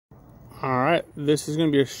Alright, this is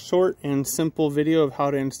going to be a short and simple video of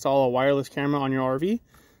how to install a wireless camera on your RV.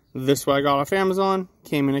 This one I got off Amazon,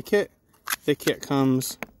 came in a kit. The kit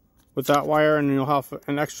comes with that wire and you'll have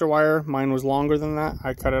an extra wire. Mine was longer than that.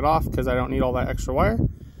 I cut it off because I don't need all that extra wire.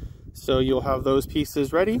 So you'll have those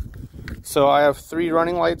pieces ready. So I have 3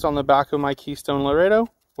 running lights on the back of my Keystone Laredo.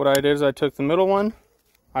 What I did is I took the middle one,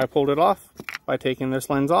 I pulled it off by taking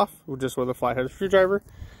this lens off, just with a flathead screwdriver.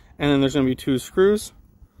 And then there's going to be 2 screws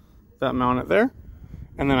that mount it there,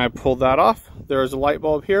 and then I pulled that off. There is a light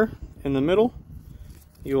bulb here in the middle.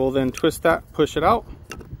 You will then twist that, push it out,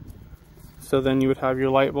 so then you would have your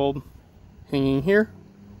light bulb hanging here.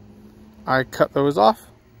 I cut those off.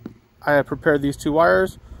 I have prepared these 2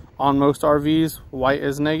 wires. On most RVs, white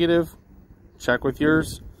is negative. Check with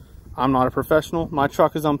yours. I'm not a professional. My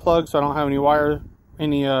truck is unplugged, so I don't have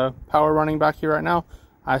any power running back here right now.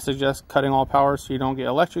 I suggest cutting all power so you don't get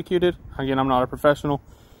electrocuted. Again, I'm not a professional.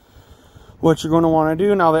 What you're going to want to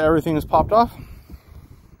do now that everything is popped off,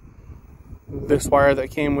 this wire that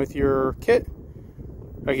came with your kit,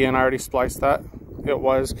 again, I already spliced that. It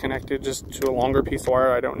was connected just to a longer piece of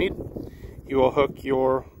wire I don't need. You will hook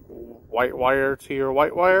your white wire to your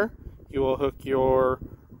white wire. You will hook your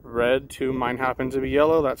red to, mine happens to be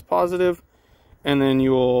yellow, that's positive. And then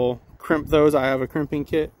you will crimp those. I have a crimping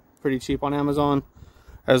kit, pretty cheap on Amazon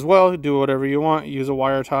as well. Do whatever you want, use a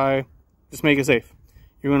wire tie, just make it safe.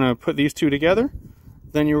 You're going to put these 2 together,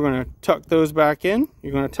 then you're going to tuck those back in.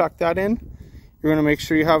 You're going to tuck that in. You're going to make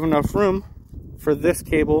sure you have enough room for this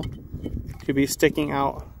cable to be sticking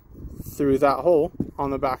out through that hole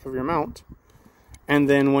on the back of your mount. And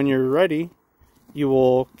then when you're ready, you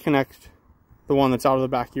will connect the one that's out of the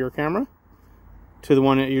back of your camera to the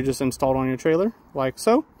one that you just installed on your trailer, like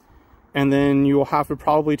so. And then you will have to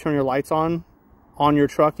probably turn your lights on your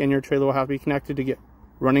truck, and your trailer will have to be connected to get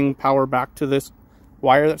running power back to this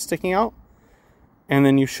wire that's sticking out. And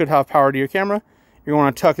then you should have power to your camera. You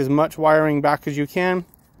want to tuck as much wiring back as you can.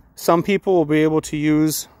 Some people will be able to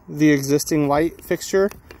use the existing light fixture,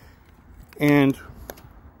 and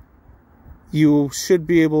you should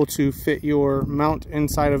be able to fit your mount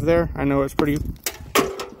inside of there. I know it's pretty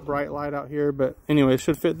bright light out here, but anyway, it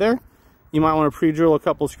should fit there. You might want to pre-drill a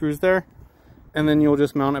couple screws there, and then you'll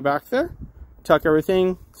just mount it back there, tuck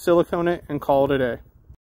everything, silicone it, and call it a day.